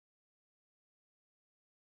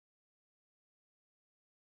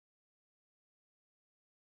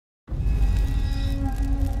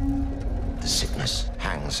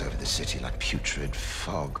hangs over the city like putrid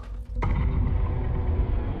fog.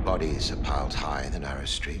 Bodies are piled high in the narrow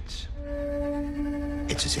streets.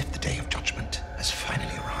 It's as if the day of judgment has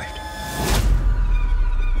finally arrived.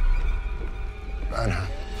 Anna.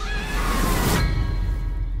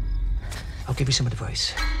 I'll give you some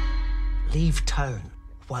advice. Leave town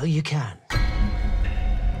while you can.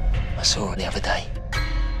 I saw her the other day.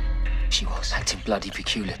 She was acting bloody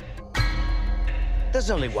peculiar. There's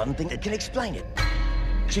only one thing that can explain it.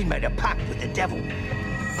 She made a pact with the devil.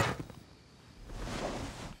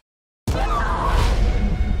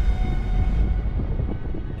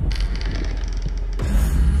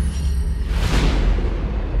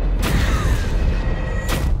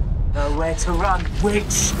 Nowhere to run,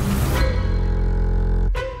 witch!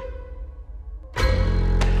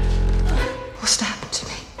 What's to happen to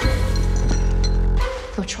me?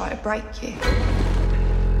 They'll try to break you.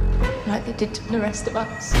 Like they did to the rest of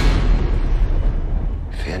us.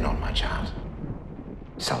 Fear not, my child.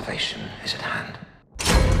 Salvation is at hand.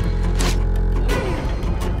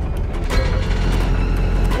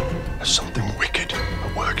 There's something wicked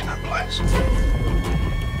at work in that place.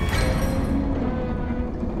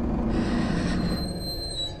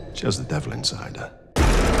 She has the devil inside her.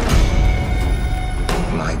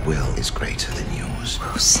 My will is greater than yours.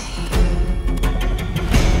 We'll see.